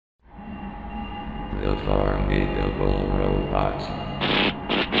the formidable robot.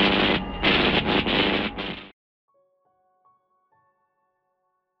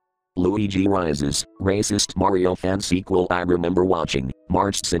 Luigi Rises, Racist Mario Fan Sequel I remember watching,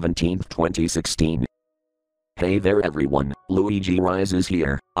 March 17, 2016. Hey there everyone, Luigi Rises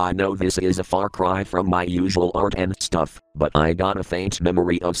here. I know this is a far cry from my usual art and stuff, but I got a faint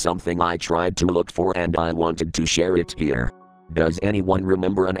memory of something I tried to look for and I wanted to share it here. Does anyone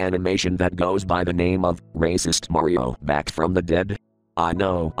remember an animation that goes by the name of Racist Mario Back from the Dead? I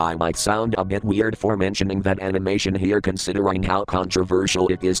know I might sound a bit weird for mentioning that animation here considering how controversial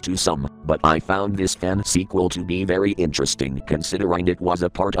it is to some, but I found this fan sequel to be very interesting considering it was a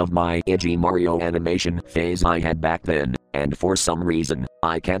part of my edgy Mario animation phase I had back then, and for some reason,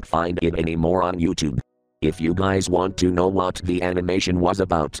 I can't find it anymore on YouTube. If you guys want to know what the animation was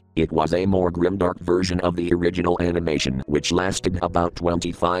about, it was a more grimdark version of the original animation which lasted about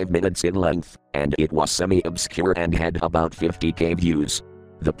 25 minutes in length, and it was semi-obscure and had about 50k views.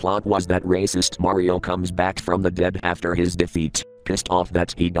 The plot was that racist Mario comes back from the dead after his defeat, pissed off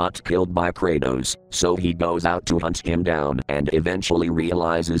that he got killed by Kratos, so he goes out to hunt him down and eventually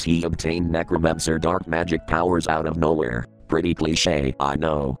realizes he obtained necromancer dark magic powers out of nowhere. Pretty cliche, I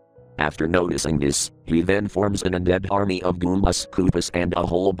know. After noticing this, he then forms an undead army of Goombas, Koopas and a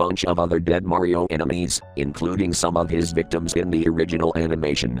whole bunch of other dead Mario enemies, including some of his victims in the original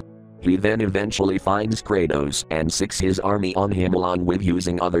animation. He then eventually finds Kratos and sicks his army on him along with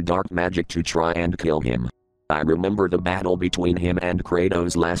using other dark magic to try and kill him. I remember the battle between him and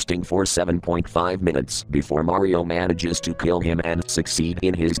Kratos lasting for 7.5 minutes before Mario manages to kill him and succeed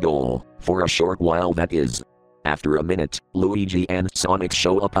in his goal, for a short while that is. After a minute, Luigi and Sonic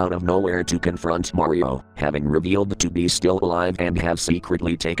show up out of nowhere to confront Mario, having revealed to be still alive and have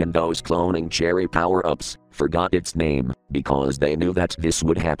secretly taken those cloning cherry power-ups, forgot its name, because they knew that this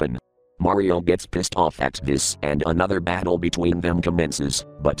would happen. Mario gets pissed off at this and another battle between them commences,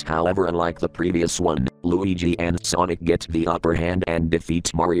 but however unlike the previous one, Luigi and Sonic get the upper hand and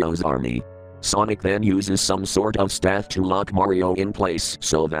defeat Mario's army. Sonic then uses some sort of staff to lock Mario in place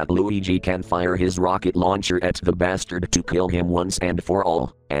so that Luigi can fire his rocket launcher at the bastard to kill him once and for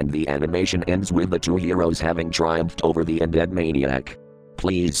all, and the animation ends with the two heroes having triumphed over the undead maniac.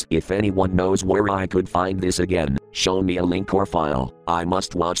 Please, if anyone knows where I could find this again, show me a link or file. I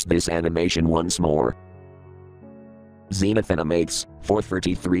must watch this animation once more. Zenith Animates,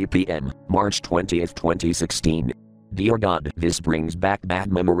 4:33 p.m., March 20, 2016. Dear God, this brings back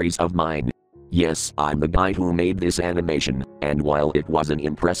bad memories of mine. Yes, I'm the guy who made this animation, and while it was an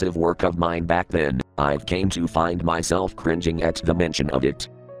impressive work of mine back then, I've came to find myself cringing at the mention of it.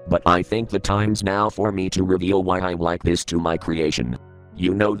 But I think the time's now for me to reveal why I'm like this to my creation.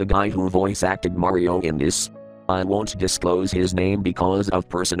 You know the guy who voice acted Mario in this? I won't disclose his name because of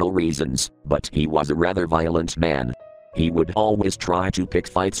personal reasons, but he was a rather violent man. He would always try to pick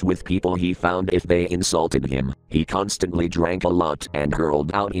fights with people he found if they insulted him. He constantly drank a lot and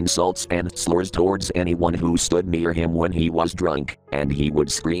hurled out insults and slurs towards anyone who stood near him when he was drunk, and he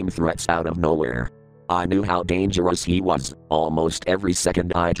would scream threats out of nowhere. I knew how dangerous he was. Almost every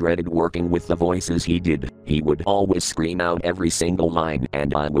second I dreaded working with the voices he did. He would always scream out every single line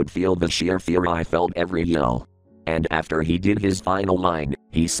and I would feel the sheer fear I felt every yell. And after he did his final line,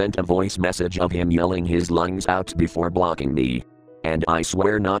 he sent a voice message of him yelling his lungs out before blocking me. And I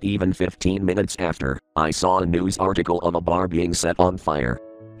swear not even 15 minutes after, I saw a news article of a bar being set on fire.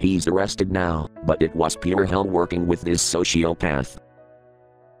 He's arrested now, but it was pure hell working with this sociopath.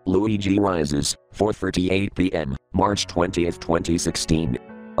 Luigi Rises, 4:38 p.m., March 20, 2016.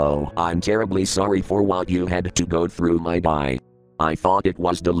 Oh, I'm terribly sorry for what you had to go through, my guy. I thought it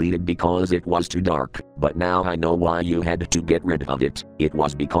was deleted because it was too dark, but now I know why you had to get rid of it. It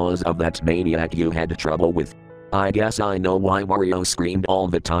was because of that maniac you had trouble with. I guess I know why Mario screamed all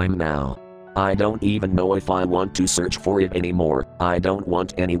the time now. I don't even know if I want to search for it anymore. I don't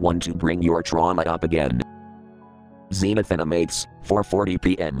want anyone to bring your trauma up again. Zenith Animates, 4:40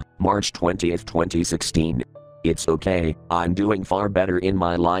 p.m., March 20, 2016. It's okay, I'm doing far better in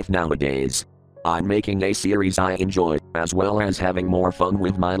my life nowadays. I'm making a series I enjoy, as well as having more fun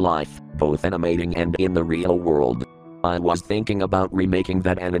with my life, both animating and in the real world. I was thinking about remaking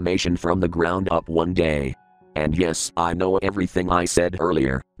that animation from the ground up one day. And yes, I know everything I said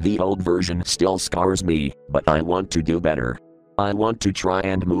earlier, the old version still scars me, but I want to do better. I want to try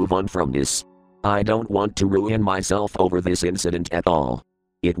and move on from this. I don't want to ruin myself over this incident at all.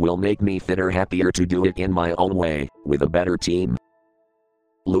 It will make me fitter, happier to do it in my own way, with a better team.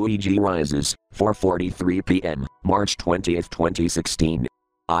 Luigi Rises, 4:43 p.m., March 20, 2016.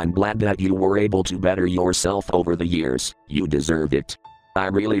 I'm glad that you were able to better yourself over the years. You deserve it. I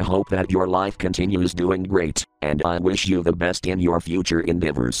really hope that your life continues doing great, and I wish you the best in your future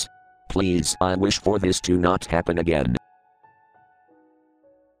endeavors. Please, I wish for this to not happen again.